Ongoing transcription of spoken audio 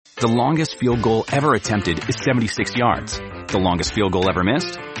The longest field goal ever attempted is 76 yards. The longest field goal ever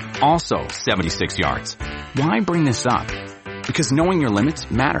missed? Also 76 yards. Why bring this up? Because knowing your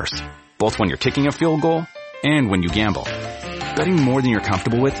limits matters, both when you're kicking a field goal and when you gamble. Betting more than you're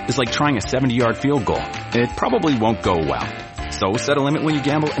comfortable with is like trying a 70-yard field goal. It probably won't go well. So set a limit when you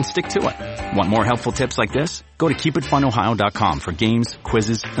gamble and stick to it. Want more helpful tips like this? Go to keepitfunohio.com for games,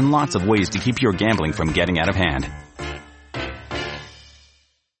 quizzes, and lots of ways to keep your gambling from getting out of hand.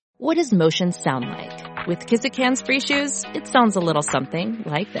 What does motion sound like? With Kizik hands-free shoes, it sounds a little something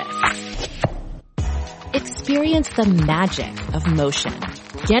like this. Experience the magic of motion.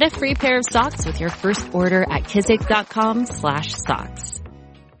 Get a free pair of socks with your first order at kizik.com/socks.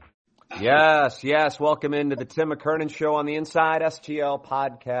 Yes. Welcome into the Tim McKernan Show on the Inside STL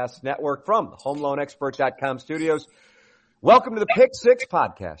Podcast Network from the HomeLoanExpert.com studios. Welcome to the Pick Six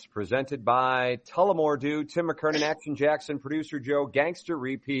Podcast, presented by Tullamore Dew, Tim McKernan, Action Jackson, producer Joe, Gangster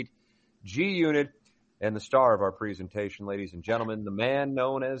Repeat, G-Unit, and the star of our presentation, ladies and gentlemen, the man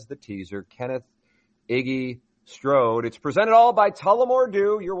known as the Teaser, Kenneth Iggy Strode. It's presented all by Tullamore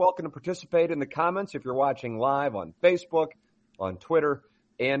Dew. You're welcome to participate in the comments if you're watching live on Facebook, on Twitter,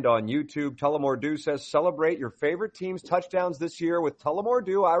 and on YouTube. Tullamore Dew says, celebrate your favorite team's touchdowns this year with Tullamore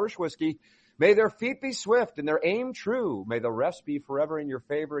Dew Irish Whiskey. May their feet be swift and their aim true. May the refs be forever in your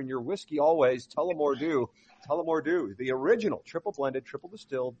favor and your whiskey always. Tullamore Dew. Tullamore Dew, the original triple blended, triple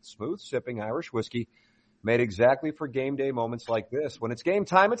distilled, smooth sipping Irish whiskey made exactly for game day moments like this. When it's game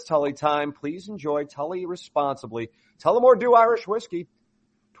time, it's Tully time. Please enjoy Tully responsibly. Tullamore Dew Irish Whiskey,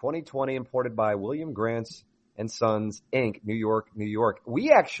 2020, imported by William Grants and Sons, Inc., New York, New York.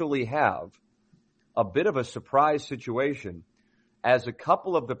 We actually have a bit of a surprise situation as a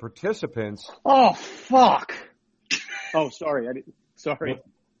couple of the participants. Oh, fuck. Oh, sorry. Sorry.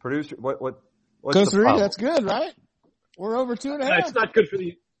 Producer, what's Costa the Rica, problem? that's good, right? We're over 2.5. It's not good for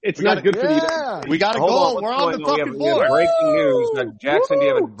the. It's not good for the. We got a goal. We're on the fucking we have board. breaking news. Jackson, do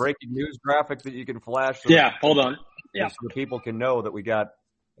you have a breaking news graphic that you can flash? So Hold on. Yeah. So the people can know that we got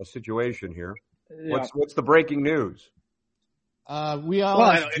a situation here. Yeah. What's the breaking news? We all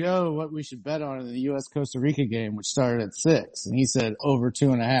asked Joe what we should bet on in the U.S.-Costa Rica game, which started at 6, and he said over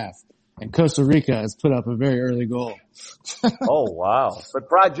 2.5. And Costa Rica has put up a very early goal. Oh, wow. But,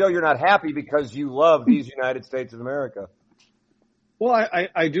 Brad Joe, you're not happy because you love these United States of America. Well,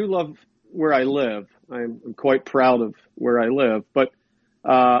 I do love where I live. I'm quite proud of where I live, but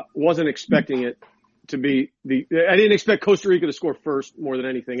wasn't expecting it to be I didn't expect Costa Rica to score first more than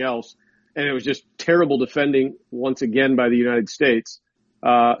anything else. And it was just terrible defending once again by the United States.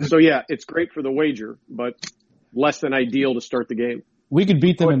 So yeah, it's great for the wager, but less than ideal to start the game. We could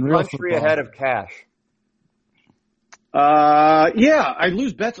beat them in real country football. ahead of cash. Yeah, I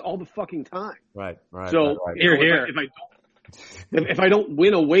lose bets all the fucking time. Right. So Here. If I don't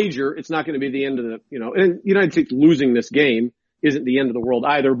win a wager, it's not going to be the end of the, and the United States losing this game isn't the end of the world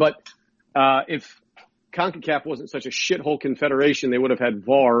either. But, if CONCACAF wasn't such a shithole confederation, they would have had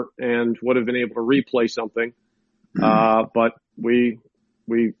VAR and would have been able to replay something. But we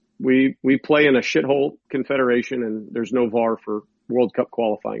play in a shithole confederation and there's no VAR for World Cup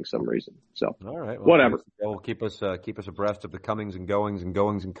qualifying some reason. So, all right, well, whatever. Will keep us abreast of the comings and goings and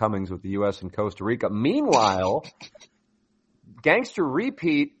comings with the U.S. and Costa Rica. Meanwhile, Gangster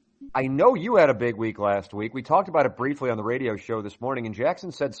Repeat, I know you had a big week last week. We talked about it briefly on the radio show this morning, and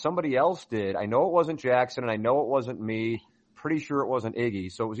Jackson said somebody else did. I know it wasn't Jackson, and I know it wasn't me. Pretty sure it wasn't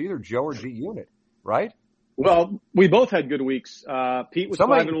Iggy. So it was either Joe or G-Unit, right? Well, we both had good weeks. Pete was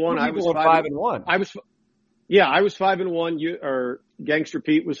 5-1. I was 5-1. I was 5-1. Gangster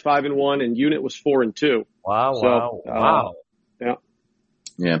Pete was 5-1, and Unit was 4-2. Wow.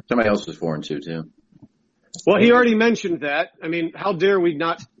 Yeah. Somebody else was 4-2 too. Well, he already mentioned that. I mean, how dare we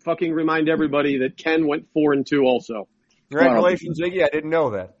not fucking remind everybody that Ken went 4-2 also. Congratulations, Iggy. I didn't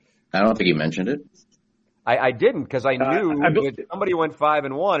know that. I don't think he mentioned it. I didn't, because I knew that somebody went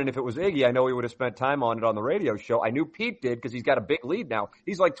 5-1, and if it was Iggy, I know he would have spent time on it on the radio show. I knew Pete did because he's got a big lead now.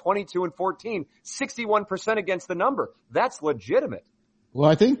 He's like 22-14, 61% against the number. That's legitimate. Well,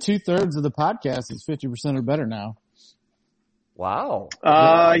 I think 2/3 of the podcast is 50% or better now. Wow.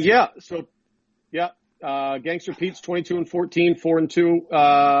 Gangster Pete's 22-14, 4-2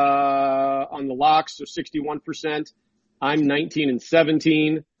 on the locks, so 61%. I'm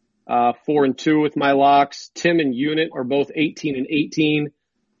 19-17. 4-2 with my locks. Tim and Unit are both 18-18.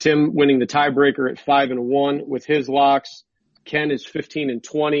 Tim winning the tiebreaker at 5-1 with his locks. Ken is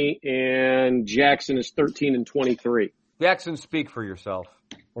 15-20, and Jackson is 13-23. Jackson, speak for yourself.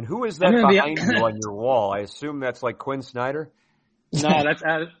 And who is that behind you on your wall? I assume that's like Quinn Snyder? No,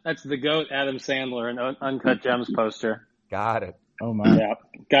 that's the GOAT, Adam Sandler, an Uncut Gems poster. Got it. Oh my. Yeah.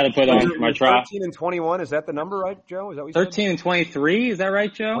 Got to put on my trot. 13 and 21. Is that the number, right, Joe? Is that what you 13 and 23. Is that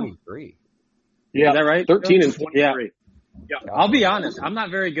right, Joe? 23. Yeah. Is that right? 13 and 23. Yeah. Yeah. I'll be honest. I'm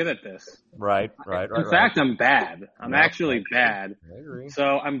not very good at this. Right. In fact, I'm bad. I'm actually bad. I agree. So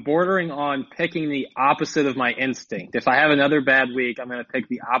I'm bordering on picking the opposite of my instinct. If I have another bad week, I'm going to pick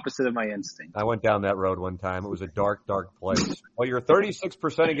the opposite of my instinct. I went down that road one time. It was a dark, dark place. Well, you're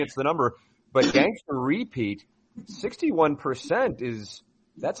 36% against the number, but Gangster Repeat, 61%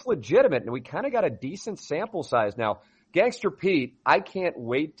 that's legitimate, and we kind of got a decent sample size. Now, Gangster Pete, I can't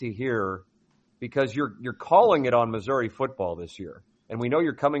wait to hear, because you're calling it on Missouri football this year. And we know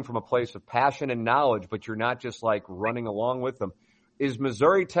you're coming from a place of passion and knowledge, but you're not just like running along with them. Is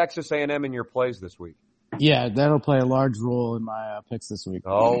Missouri, Texas A&M in your plays this week? Yeah, that'll play a large role in my picks this week.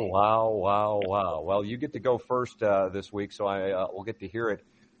 Oh, wow. Well, you get to go first this week, so I will get to hear it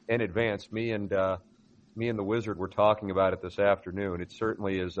in advance. Me and the Wizard were talking about it this afternoon. It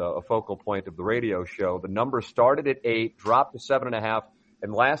certainly is a focal point of the radio show. The number started at 8, dropped to 7.5.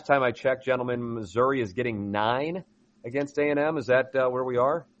 And last time I checked, gentlemen, Missouri is getting 9 against A&M. Is that where we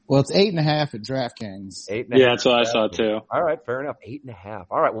are? Well, it's 8.5 at DraftKings. 8.5. Yeah, that's what I saw too. All right, fair enough. 8.5.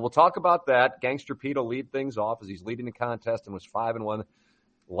 All right, well, we'll talk about that. Gangster Pete will lead things off as he's leading the contest and was 5-1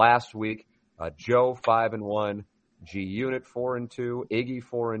 last week. Joe 5-1. G Unit 4-2. Iggy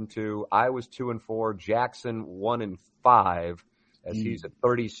 4-2. I was 2-4. Jackson 1-5 as he's at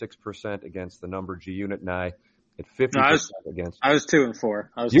 36% against the number. G Unit and I at 50% against. I was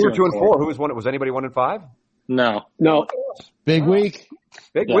 2-4. You were 2-4. Who was one? Was anybody 1-5? No. Big week.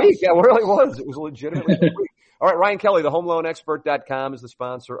 Big week. Yeah, it really was. It was a legitimately big week. All right, Ryan Kelly, the HomeLoanExpert.com is the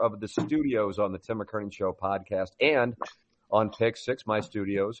sponsor of the studios on the Tim McKernan Show podcast and on Pick 6. My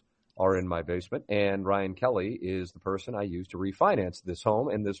studios are in my basement, and Ryan Kelly is the person I use to refinance this home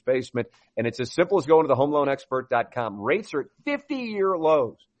and this basement. And it's as simple as going to the HomeLoanExpert.com. Rates are at 50-year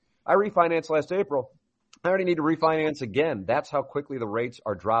lows. I refinanced last April. I already need to refinance again. That's how quickly the rates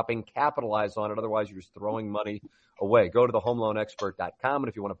are dropping. Capitalize on it. Otherwise, you're just throwing money away. Go to the HomeLoanExpert.com. And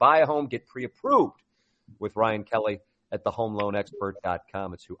if you want to buy a home, get pre-approved with Ryan Kelly at the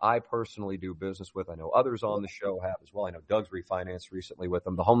HomeLoanExpert.com. It's who I personally do business with. I know others on the show have as well. I know Doug's refinanced recently with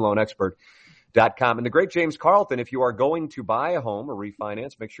them. The HomeLoanExpert.com. And the great James Carlton, if you are going to buy a home or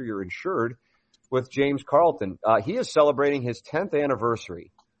refinance, make sure you're insured with James Carlton. He is celebrating his 10th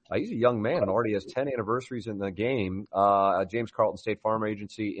anniversary. He's a young man and already has 10 anniversaries in the game. James Carlton State Farm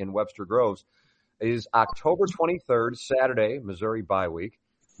Agency in Webster Groves is October 23rd, Saturday, Missouri bye week.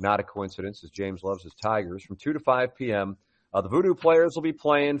 Not a coincidence, as James loves his Tigers. From 2 to 5 p.m., the Voodoo Players will be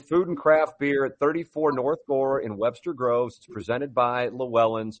playing food and craft beer at 34 North Gore in Webster Groves. It's presented by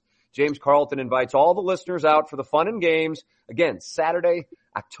Llewellyn's. James Carlton invites all the listeners out for the fun and games. Again, Saturday,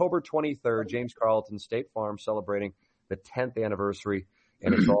 October 23rd, James Carlton State Farm celebrating the 10th anniversary.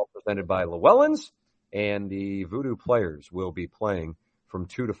 And it's all presented by Llewellyn's, and the Voodoo Players will be playing from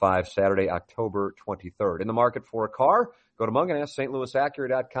 2 to 5 Saturday, October 23rd. In the market for a car, go to Munganess,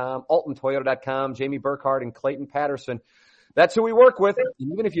 stlouisacura.com, altontoyota.com, Jamie Burkhardt and Clayton Patterson. That's who we work with.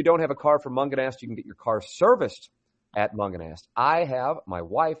 Even if you don't have a car from Munganess, you can get your car serviced at Munganess. I have, my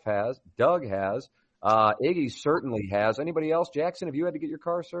wife has, Doug has, Iggy certainly has. Anybody else? Jackson, have you had to get your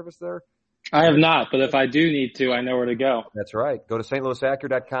car serviced there? I have not, but if I do need to, I know where to go. That's right. Go to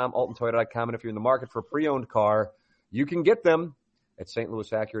stlouisacura.com, altontoyota.com, and if you're in the market for a pre-owned car, you can get them at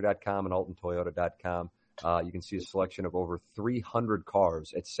stlouisacura.com and altontoyota.com. You can see a selection of over 300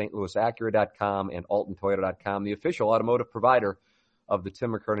 cars at stlouisacura.com and altontoyota.com, the official automotive provider of the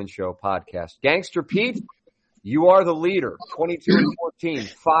Tim McKernan Show podcast. Gangster Pete, you are the leader,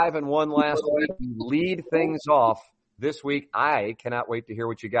 22-14, 5-1 last week. You lead things off. This week, I cannot wait to hear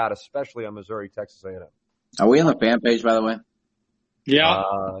what you got, especially on Missouri, Texas A&M. Are we on the fan page, by the way? Yeah.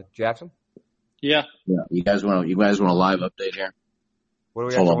 Jackson? Yeah. You guys want a live update here? What do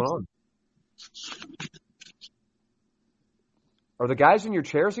we have going on? Are the guys in your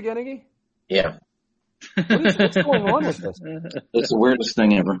chairs again, Iggy? Yeah. What's going on with this? It's the weirdest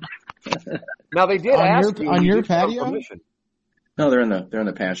thing ever. Now they did ask you on your patio. Permission. No, they're in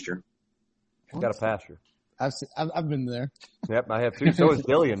the pasture. You've got a pasture. I've been there. Yep, I have too. So is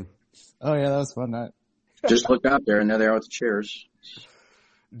Dillian. Oh yeah, that was fun night. Just look out there, and there they are with the chairs.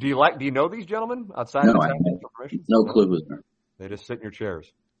 Do you know these gentlemen outside of the permission? No clue who's there. They just sit in your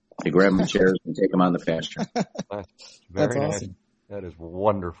chairs. They grab the chairs and take them on the pasture. Very nice. Awesome. That is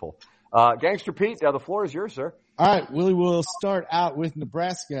wonderful. Gangster Pete, the floor is yours, sir. All right, Willie will start out with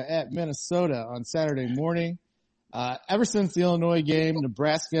Nebraska at Minnesota on Saturday morning. Ever since the Illinois game,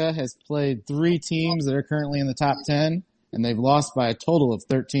 Nebraska has played 3 teams that are currently in the top 10, and they've lost by a total of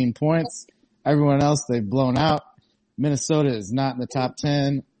 13 points. Everyone else they've blown out. Minnesota is not in the top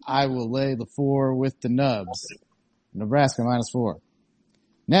 10. I will lay the 4 with the Nubs. Nebraska -4.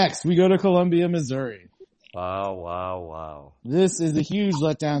 Next, we go to Columbia, Missouri. Wow. This is a huge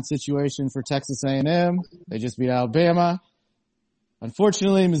letdown situation for Texas A&M. They just beat Alabama.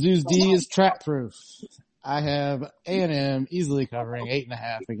 Unfortunately, Mizzou's D is trap-proof. I have A&M easily covering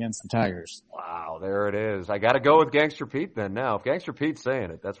 8.5 against the Tigers. Wow, there it is. I got to go with Gangster Pete then now. If Gangster Pete's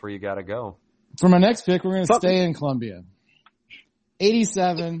saying it, that's where you got to go. For my next pick, we're going to stay in Columbia.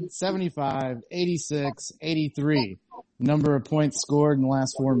 87, 75, 86, 83. Number of points scored in the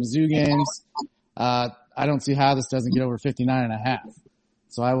last 4 Mizzou games. I don't see how this doesn't get over 59.5.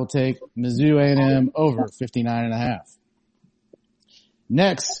 So I will take Mizzou A&M over 59.5.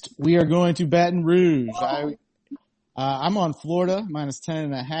 Next, we are going to Baton Rouge. I'm on Florida,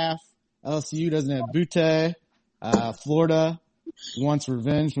 -10.5. LSU doesn't have Butte. Florida wants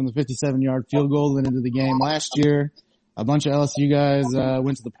revenge from the 57-yard field goal that ended the game last year. A bunch of LSU guys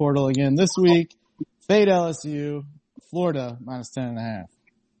went to the portal again this week. Fade LSU. Florida -10.5.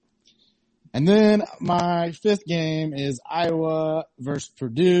 And then my 5th game is Iowa versus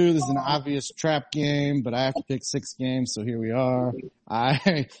Purdue. This is an obvious trap game, but I have to pick 6 games, so here we are.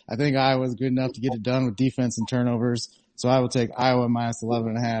 I think Iowa's good enough to get it done with defense and turnovers, so I will take Iowa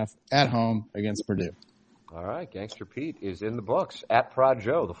 -11.5 at home against Purdue. All right, Gangster Pete is in the books. At Prod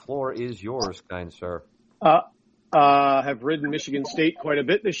Joe, the floor is yours, kind sir. Have ridden Michigan State quite a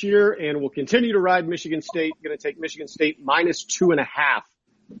bit this year and will continue to ride Michigan State. Going to take Michigan State -2.5.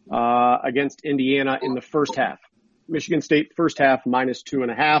 Against Indiana in the first half. Michigan State first half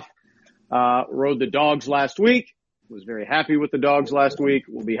 -2.5. Rode the Dogs last week. Was very happy with the Dogs last week.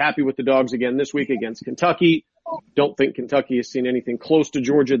 We'll be happy with the Dogs again this week against Kentucky. Don't think Kentucky has seen anything close to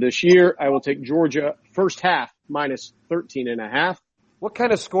Georgia this year. I will take Georgia first half -13.5. What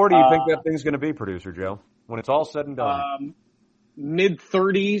kind of score do you think that thing's going to be, Producer Joe, when it's all said and done?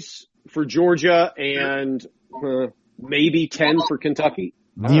 Mid-30s for Georgia and maybe 10 for Kentucky.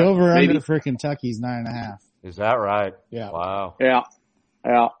 The over-under for Kentucky is 9.5. Is that right? Yeah. Wow. Yeah.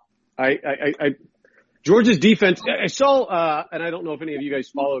 Georgia's defense, I saw, and I don't know if any of you guys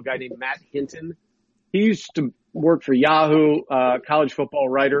follow a guy named Matt Hinton. He used to work for Yahoo, college football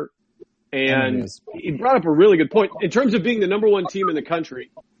writer, and he brought up a really good point. In terms of being the number 1 team in the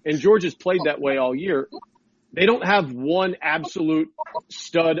country, and Georgia's played that way all year, they don't have one absolute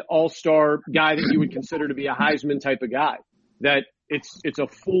stud all-star guy that you would consider to be a Heisman type of guy. That it's a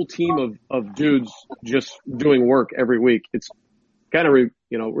full team of dudes just doing work every week. It's kind of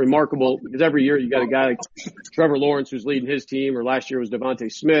remarkable because every year you got a guy like Trevor Lawrence who's leading his team, or last year was Devontae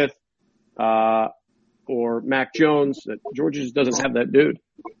Smith, or Mac Jones. That Georgia just doesn't have that dude.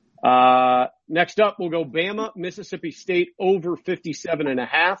 Next up, we'll go Bama, Mississippi State over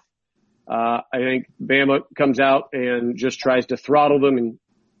 57.5. I think Bama comes out and just tries to throttle them and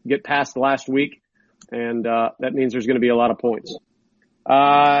get past last week. And that means there's going to be a lot of points.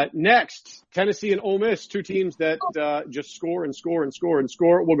 Next, Tennessee and Ole Miss, 2 teams that just score and score and score and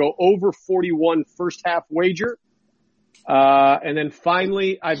score. We'll go over 41 first half wager. And then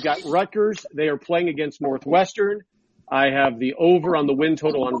finally, I've got Rutgers. They are playing against Northwestern. I have the over on the win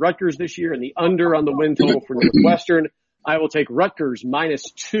total on Rutgers this year and the under on the win total for Northwestern. I will take Rutgers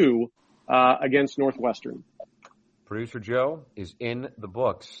 -2 against Northwestern. Producer Joe is in the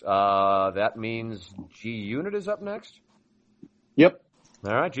books. That means G-Unit is up next? Yep.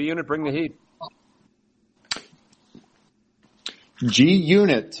 All right, G-Unit, bring the heat.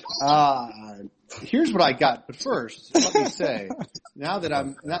 G-Unit. Here's what I got. But first, let me say, now that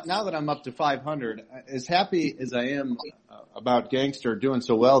I'm up to 500, as happy as I am about Gangster doing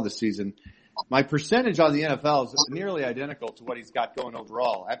so well this season, my percentage on the NFL is nearly identical to what he's got going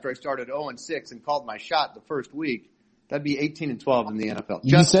overall. After I started 0-6 and called my shot the first week, that'd be 18-12 in the NFL.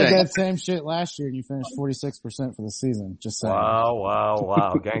 You said that same shit last year and you finished 46% for the season. Just saying.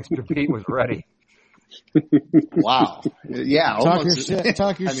 Wow. Gangster Pete was ready. Wow. Yeah. Talk your shit.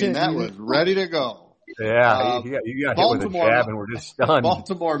 I mean, that was ready to go. Yeah. You got hit with a jab and we're just stunned.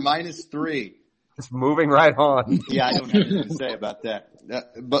 Baltimore -3. Just moving right on. Yeah, I don't have anything to say about that.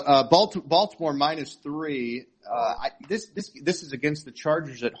 But Baltimore -3. This is against the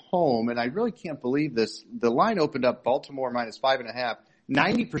Chargers at home, and I really can't believe this. The line opened up Baltimore -5.5.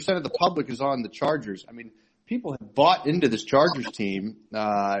 90% of the public is on the Chargers. I mean, people have bought into this Chargers team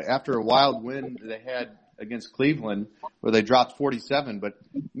after a wild win they had against Cleveland where they dropped 47. But,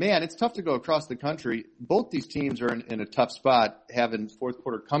 man, it's tough to go across the country. Both these teams are in a tough spot having fourth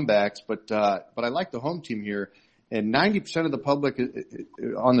quarter comebacks, but I like the home team here. And 90% of the public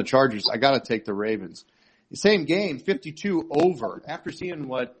on the Chargers, I got to take the Ravens. Same game, 52 over. After seeing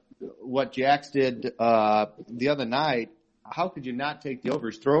what what Jax did the other night, how could you not take the over?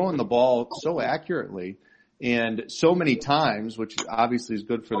 He's throwing the ball so accurately and so many times, which obviously is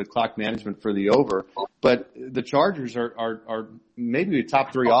good for the clock management for the over. But the Chargers are maybe the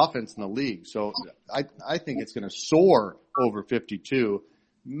top 3 offense in the league. So I think it's going to soar over 52,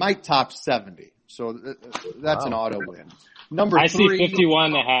 might top 70. So that's an auto win. Number 3. I see 51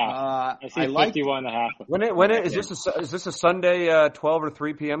 and a half. I see 51 and a half. Is this a Sunday 12 or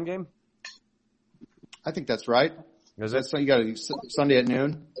 3 p.m. game? I think that's right. Is that you got Sunday at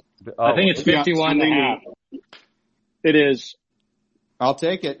noon? I think it's 51 and a half. It is. I'll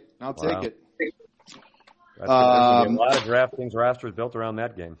take it. Take it. There's gonna be a lot of DraftKings rosters built around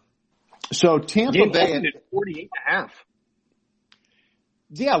that game. So Tampa Bay at 48 and a half.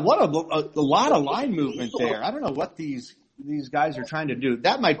 Yeah, what a lot of line movement there. I don't know what these guys are trying to do.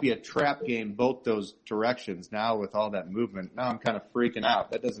 That might be a trap game both those directions now with all that movement. Now I'm kind of freaking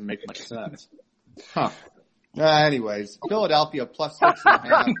out. That doesn't make much sense. Huh. Anyways, Philadelphia plus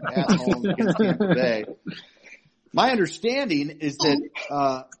 6.5 at home against Tampa Bay. My understanding is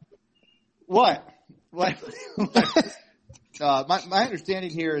that what? My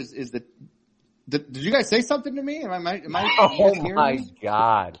understanding here is that did you guys say something to me? Am I oh my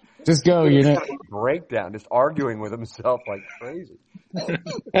God! Just go, breakdown, just arguing with himself like crazy.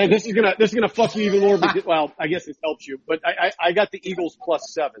 Hey, this is gonna fuck you even more. Because, well, I guess it helps you, but I got the Eagles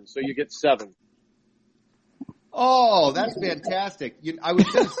plus 7, so you get 7. Oh, that's fantastic! I was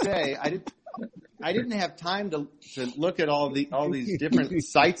going to say I didn't have time to look at all these different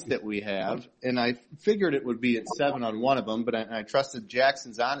sites that we have, and I figured it would be at 7 on one of them, but I trusted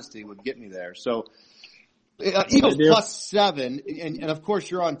Jackson's honesty would get me there. So Eagles plus 7, and of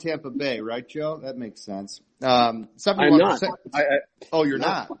course you're on Tampa Bay, right, Joe? That makes sense. 71%. I'm not. Oh, you're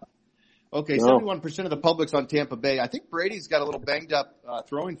not. Okay, no. 71% of the public's on Tampa Bay. I think Brady's got a little banged up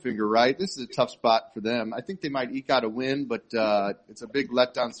throwing finger, right? This is a tough spot for them. I think they might eke out a win, but it's a big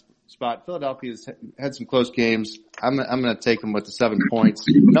letdown spot. Philadelphia's had some close games. I'm going to take them with the 7 points.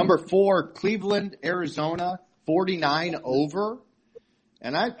 Number 4, Cleveland, Arizona, 49 over.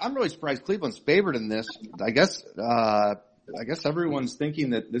 And I'm really surprised Cleveland's favored in this. I guess everyone's thinking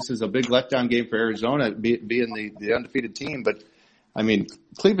that this is a big letdown game for Arizona, being the undefeated team, but I mean,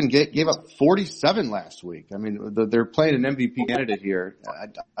 Cleveland gave up 47 last week. I mean, they're playing an MVP candidate here.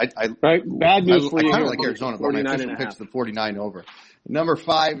 Right. Bad news for you. I kind of like Arizona, but my official pick's the 49 over. Number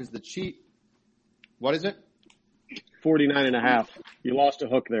 5 is the Chiefs. What is it? 49 and a half. You lost a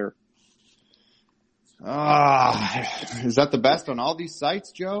hook there. Is that the best on all these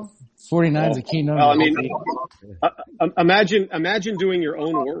sites, Joe? 49 is a key number. Well, I mean, imagine doing your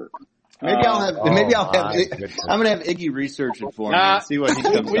own work. Maybe I'll have. I'm going to have Iggy research it for me and see what he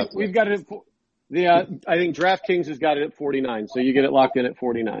comes up with. We've got it. I think DraftKings has got it at 49, so you get it locked in at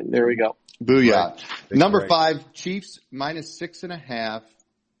 49. There we go. Booyah! Number 5, Chiefs minus 6.5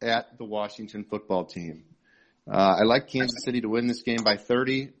 at the Washington football team. I like Kansas City to win this game by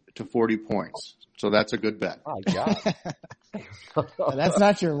 30 to 40 points, so that's a good bet. Oh God! That's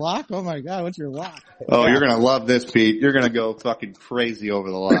not your lock? Oh my God, what's your lock? Oh, you're gonna love this, Pete. You're gonna go fucking crazy over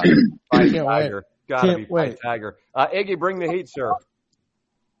the lock. Tiger, gotta be Fight Tiger. Iggy, bring the heat, sir.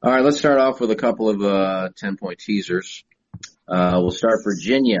 All right, let's start off with a couple of 10-point teasers. We'll start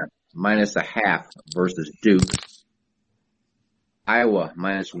Virginia minus 0.5 versus Duke. Iowa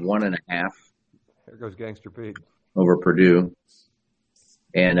minus 1.5. There goes Gangster Pete. Over Purdue.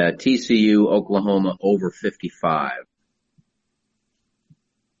 And TCU, Oklahoma over 55.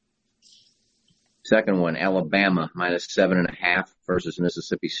 Second one, Alabama minus 7.5 versus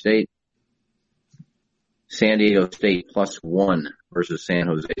Mississippi State. San Diego State plus 1 versus San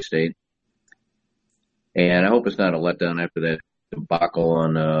Jose State. And I hope it's not a letdown after that debacle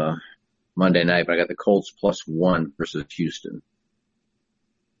on Monday night, but I got the Colts plus 1 versus Houston.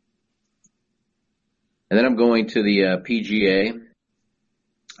 And then I'm going to the PGA.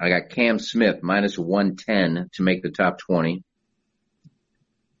 I got Cam Smith minus 110 to make the top 20.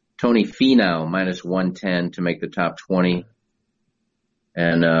 Tony Finau minus 110 to make the top 20.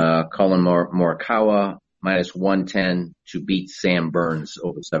 And Colin Morikawa minus 110 to beat Sam Burns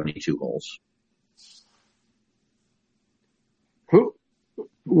over 72 holes.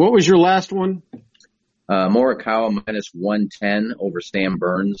 What was your last one? Morikawa minus 110 over Sam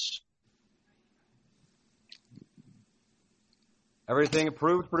Burns. Everything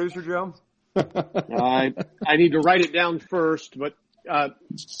approved, Producer Joe? I need to write it down first, but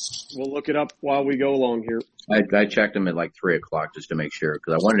we'll look it up while we go along here. I checked him at like 3 o'clock just to make sure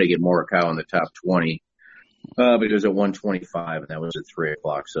because I wanted to get Morikawa in the top 20 because at 125 and that was at 3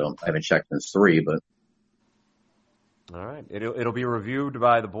 o'clock. So I haven't checked since 3, but All right. It'll be reviewed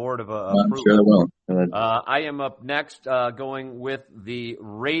by the board of I'm approval. sure it will. I am up next, going with the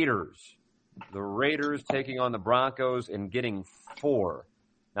Raiders. The Raiders taking on the Broncos and getting 4.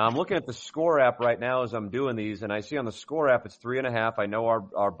 Now I'm looking at the score app right now as I'm doing these, and I see on the score app it's 3.5. I know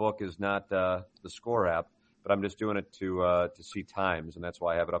our book is not the score app, but I'm just doing it to see times, and that's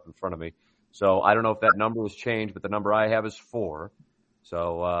why I have it up in front of me. So I don't know if that number has changed, but the number I have is 4.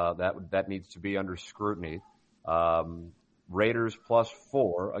 So that needs to be under scrutiny. Raiders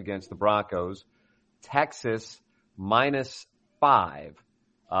 +4 against the Broncos. Texas -5.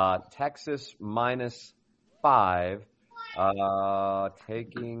 Texas -5.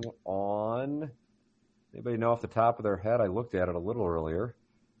 Taking on, anybody know off the top of their head? I looked at it a little earlier.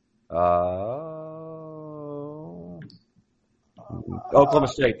 Oklahoma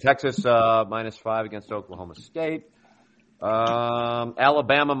State. Texas -5 against Oklahoma State.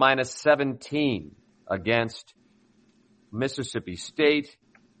 Alabama -17 against Mississippi State.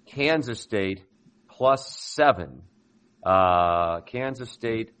 Kansas State +7. Kansas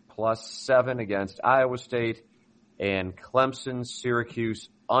State +7 against Iowa State. And Clemson, Syracuse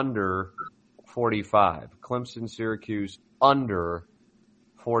under 45. Clemson, Syracuse under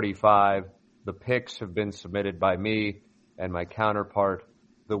 45. The picks have been submitted by me and my counterpart,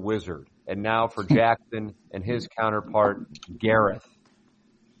 the Wizard. And now for Jackson and his counterpart, Gareth.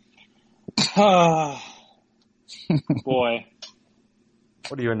 Boy.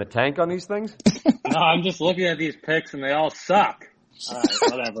 What are you in the tank on these things? No, I'm just looking at these picks and they all suck. All right,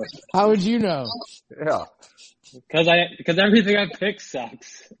 whatever. How would you know? Yeah. Because everything I pick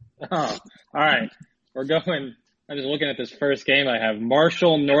sucks. Oh, all right. I'm just looking at this first game I have.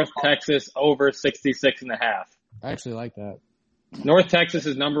 Marshall, North Texas over 66.5. I actually like that. North Texas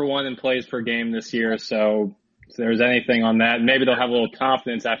is number 1 in plays per game this year, so if there's anything on that, maybe they'll have a little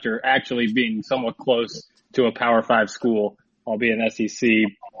confidence after actually being somewhat close to a Power 5 school, albeit an SEC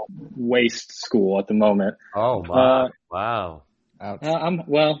waste school at the moment. Oh, my. Wow. Ouch.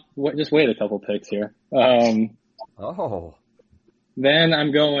 Just wait a couple picks here. Then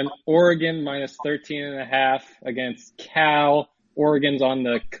I'm going Oregon -13.5 against Cal. Oregon's on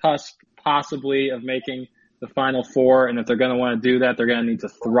the cusp, possibly, of making the Final Four, and if they're going to want to do that, they're going to need to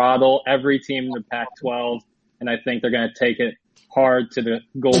throttle every team in the Pac-12, and I think they're going to take it hard to the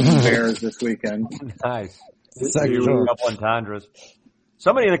Golden Bears this weekend. Nice. A couple entendres.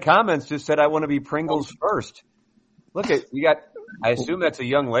 Somebody in the comments just said, I want to be Pringles first. Look at, you got, I assume that's a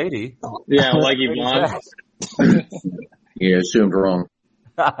young lady. Yeah, like Yvonne. You assumed wrong.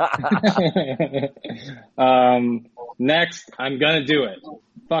 Next, I'm going to do it.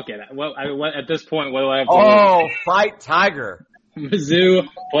 Fuck it. At this point, what do I have to do? Fight Tiger. Mizzou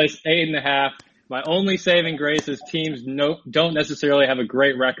plays 8.5. My only saving grace is teams don't necessarily have a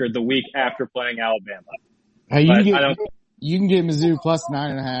great record the week after playing Alabama. Hey, you can get Mizzou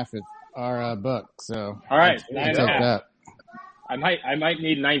 +9.5 at our book. So all right, I'll take that. I might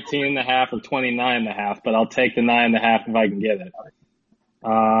need 19.5 or 29.5, but I'll take the 9.5 if I can get it.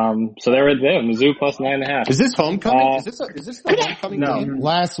 So there it is. Mizzou +9.5. Is this homecoming? Is this the homecoming game?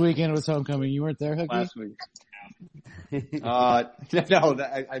 Last weekend was homecoming. You weren't there, Hookie? Last week. No,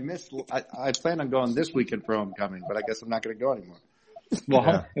 I missed. I plan on going this weekend for homecoming, but I guess I'm not going to go anymore.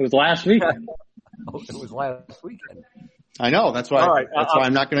 Well, It was last weekend. It was last weekend. I know. That's why. Why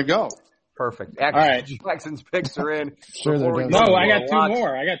I'm not going to go. Perfect. All right. Jackson's picks are in. Sure, no, I got two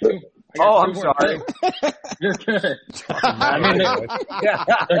more. I got two. I'm sorry. You're good. I mean,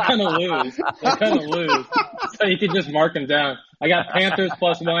 they're going to lose. They're going to lose. So you can just mark them down. I got Panthers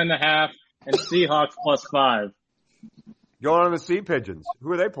 +1.5 and Seahawks +5. Going on the Sea Pigeons.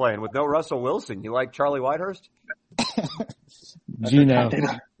 Who are they playing with no Russell Wilson? You like Charlie Whitehurst? Gino.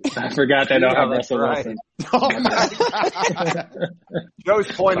 I forgot they don't have Russell Wilson. Oh my God. Joe's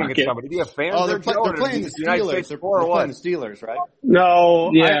pointing at somebody. Do you have fans? They're playing the Steelers. They're playing the Steelers, right?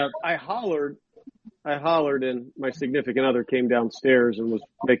 No, yeah. I hollered, and my significant other came downstairs and was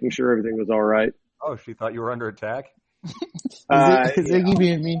making sure everything was all right. Oh, she thought you were under attack? Is Iggy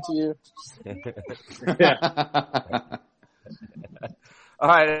being mean to you? Yeah. All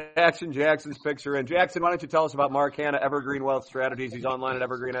right, Action Jackson's picks are in. Jackson, why don't you tell us about Mark Hanna, Evergreen Wealth Strategies. He's online at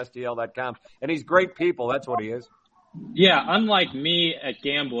evergreenstl.com. And he's great people. That's what he is. Yeah, unlike me at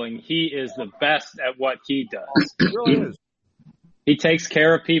gambling, he is the best at what he does. He really is. He takes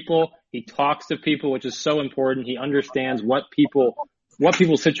care of people. He talks to people, which is so important. He understands what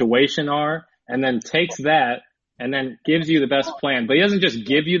people's situation are, and then takes that and then gives you the best plan. But he doesn't just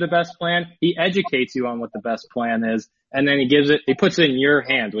give you the best plan. He educates you on what the best plan is, and then he puts it in your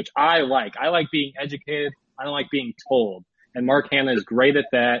hands, which I like. I like being educated. I don't like being told. And Mark Hanna is great at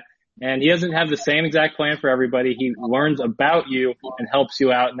that. And he doesn't have the same exact plan for everybody. He learns about you and helps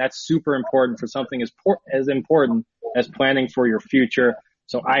you out. And that's super important for something as important as planning for your future.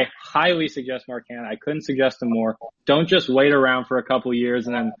 So I highly suggest Mark Hanna. I couldn't suggest him more. Don't just wait around for a couple of years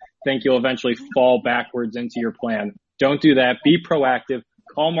and then think you'll eventually fall backwards into your plan. Don't do that. Be proactive.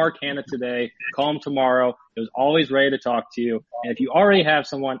 Call Mark Hanna today. Call him tomorrow. He was always ready to talk to you. And if you already have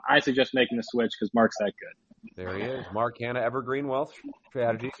someone, I suggest making the switch because Mark's that good. There he is. Mark Hanna, Evergreen Wealth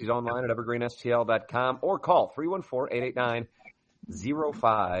Strategies. He's online at evergreenstl.com or call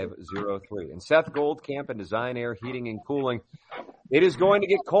 314-889-0503. And Seth Goldcamp and Design Air Heating and Cooling. It is going to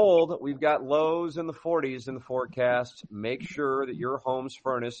get cold. We've got lows in the 40s in the forecast. Make sure that your home's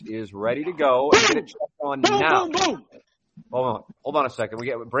furnace is ready to go and get it checked on now. Boom. Hold on a second. We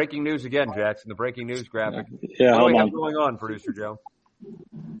get breaking news again, Jackson. The breaking news graphic. Yeah, what do hold we have on. going on, Producer Joe?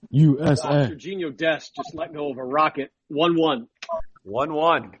 USA. Serginho Dest just let go of a rocket. 1-1.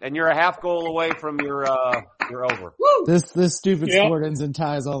 1-1. And you're a half goal away from your over. This stupid sport ends in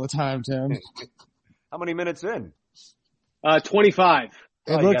ties all the time, Tim. How many minutes in? 25.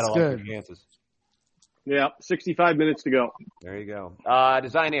 It you looks got a lot of good. chances. Yeah, 65 minutes to go. There you go.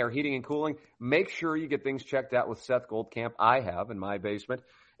 Design Air Heating and Cooling. Make sure you get things checked out with Seth Goldcamp. I have in my basement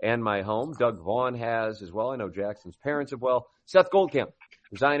and my home. Doug Vaughn has as well. I know Jackson's parents have well. Seth Goldcamp.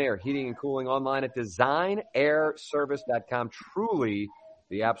 Design Air Heating and Cooling online at designairservice.com. Truly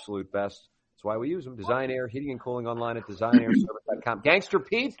the absolute best. That's why we use them. Design Air Heating and Cooling online at designairservice.com. Gangster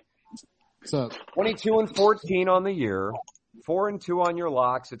Pete. What's up? 22-14 on the year. 4-2 on your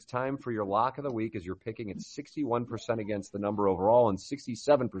locks. It's time for your lock of the week as you're picking at 61% against the number overall and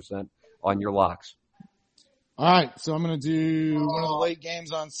 67% on your locks. All right, so I'm going to do one of the late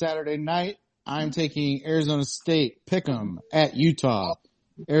games on Saturday night. I'm taking Arizona State Pick'em at Utah.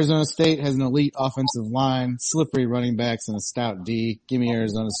 Arizona State has an elite offensive line, slippery running backs, and a stout D. Give me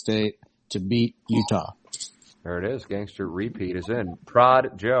Arizona State to beat Utah. There it is. Gangster repeat is in.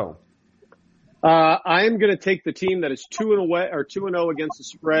 Prod Joe. I am going to take the team that is 2-0 against the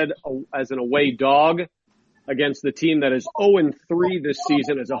spread as an away dog against the team that is 0-3 this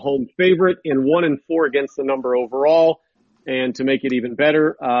season as a home favorite and 1-4 against the number overall. And to make it even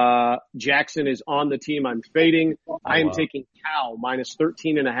better, Jackson is on the team I'm fading. I am taking Cal minus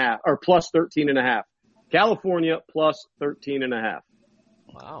 13.5 or plus 13.5. California plus 13.5.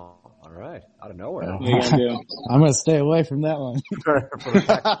 Wow. All right. Out of nowhere. What are you going to do? I'm going to stay away from that one. For the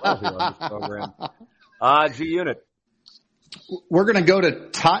Pac-12 here on this program. G-Unit. We're going to go to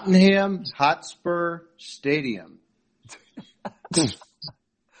Tottenham Hotspur Stadium.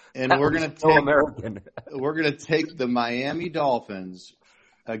 And we're going to take the Miami Dolphins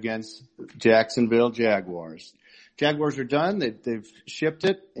against Jacksonville Jaguars. Jaguars are done. They've shipped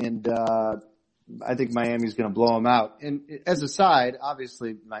it, and I think Miami's going to blow them out. And as a side,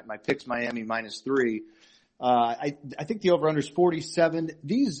 obviously, my pick's Miami -3. I think the over-under is 47.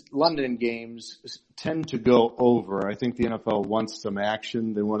 These London games tend to go over. I think the NFL wants some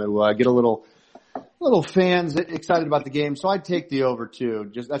action. They want to get a little fans excited about the game. So I'd take the over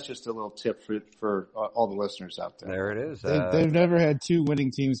too. That's just a little tip for all the listeners out there. There it is. They've never had two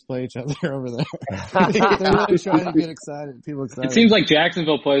winning teams play each other over there. They're really trying to get people excited. It seems like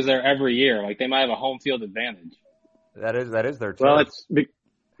Jacksonville plays there every year. Like they might have a home field advantage. That is their turn. Well, it's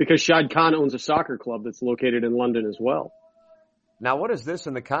because Shad Khan owns a soccer club that's located in London as well. Now, what is this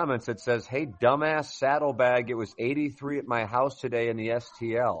in the comments that says, "Hey, dumbass saddlebag, it was 83 at my house today in the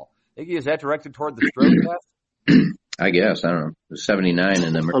STL." Iggy, is that directed toward the stroke test? I guess. I don't know. It was 79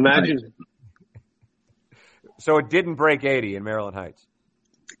 in the Imagine. So it didn't break 80 in Maryland Heights.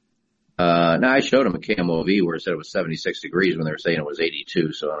 No, I showed him a KMOV where it said it was 76 degrees when they were saying it was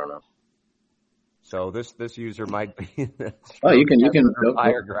 82, so I don't know. So this user might be Oh, you can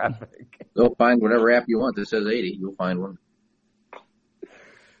higher graphic. Go find whatever app you want that says 80. You'll find one.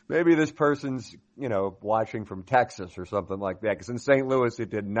 Maybe this person's, watching from Texas or something like that. Because in St. Louis, it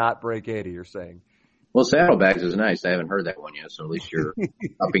did not break 80, you're saying. Well, saddlebags is nice. I haven't heard that one yet, so at least you're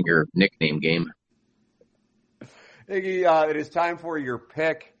upping your nickname game. Iggy, it is time for your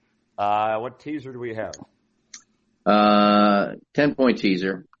pick. What teaser do we have? 10-point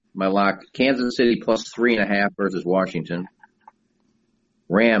teaser. My lock, Kansas City plus 3.5 versus Washington.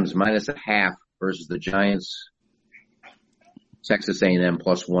 Rams -0.5 versus the Giants. Texas A&M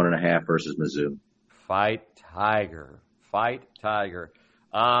plus 1.5 versus Mizzou. Fight Tiger.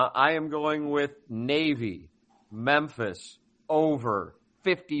 I am going with Navy, Memphis, over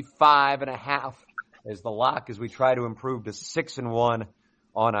 55.5 as the lock as we try to improve to 6-1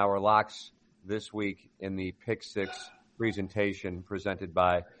 on our locks this week in the Pick Six presentation presented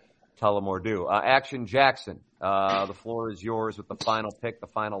by Tullamore Dew. Action Jackson, the floor is yours with the final pick, the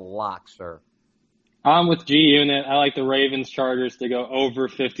final lock, sir. I'm with G Unit. I like the Ravens Chargers to go over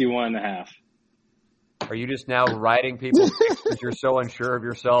 51.5. Are you just now writing people because you're so unsure of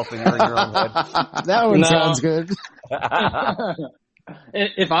yourself and you're in your own head? That one sounds good.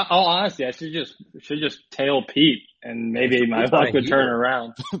 If all honesty, I should just tail Pete and maybe my luck would turn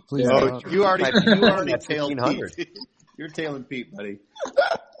around. Please Oh, don't. you already tailed 1500. Pete. You're tailing Pete, buddy.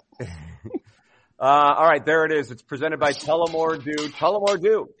 All right, there it is. It's presented by Tullamore Dew. Tullamore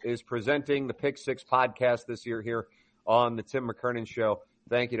Dew is presenting the Pick Six podcast this year here on the Tim McKernan Show.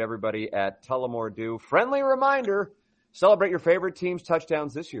 Thank you to everybody at Tullamore Dew. Friendly reminder, celebrate your favorite team's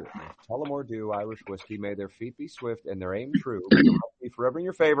touchdowns this year. Tullamore Dew Irish whiskey, may their feet be swift and their aim true. May your health be forever in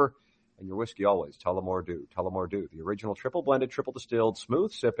your favor and your whiskey always. Tullamore Dew. Tullamore Dew, the original triple blended, triple distilled,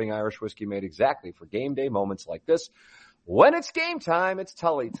 smooth sipping Irish whiskey made exactly for game day moments like this. When it's game time, it's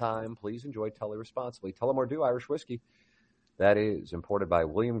Tully time. Please enjoy Tully responsibly. Tullamore Dew Irish whiskey. That is imported by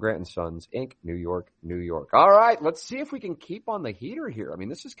William Grant & Sons, Inc., New York, New York. All right, let's see if we can keep on the heater here. I mean,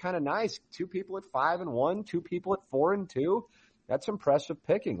 this is kind of nice. 2 people at 5-1, 2 people at 4-2. That's impressive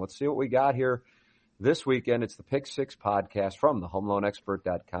picking. Let's see what we got here this weekend. It's the Pick Six podcast from the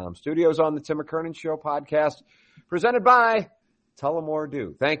HomeLoanExpert.com studios on the Tim McKernan Show podcast, presented by Tullamore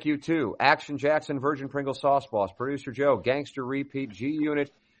Dew. Thank you to Action Jackson, Virgin Pringle Sauce Boss, Producer Joe, Gangster Repeat, G Unit,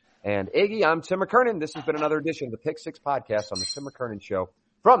 and Iggy. I'm Tim McKernan. This has been another edition of the Pick Six podcast on the Tim McKernan Show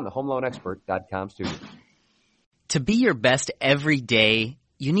from the HomeLoanExpert.com studio. To be your best every day,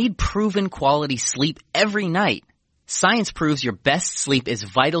 you need proven quality sleep every night. Science proves your best sleep is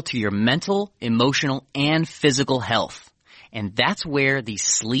vital to your mental, emotional, and physical health. And that's where the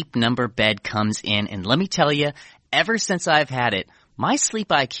Sleep Number bed comes in. And let me tell you, ever since I've had it, my sleep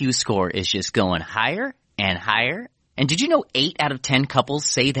IQ score is just going higher and higher. And did you know 8 out of 10 couples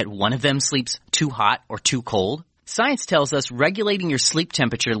say that one of them sleeps too hot or too cold? Science tells us regulating your sleep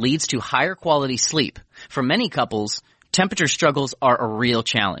temperature leads to higher quality sleep. For many couples, temperature struggles are a real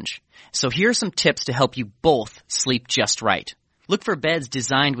challenge. So here are some tips to help you both sleep just right. Look for beds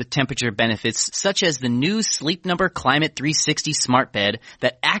designed with temperature benefits such as the new Sleep Number Climate 360 smart bed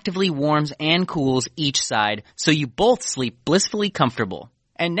that actively warms and cools each side so you both sleep blissfully comfortable.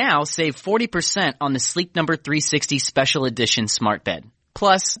 And now save 40% on the Sleep Number 360 Special Edition smart bed.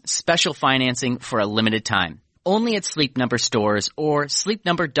 Plus special financing for a limited time. Only at Sleep Number stores or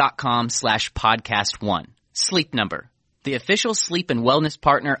sleepnumber.com/podcast1. Sleep Number, the official sleep and wellness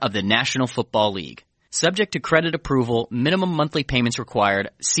partner of the National Football League. Subject to credit approval, minimum monthly payments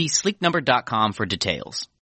required. See sleepnumber.com for details.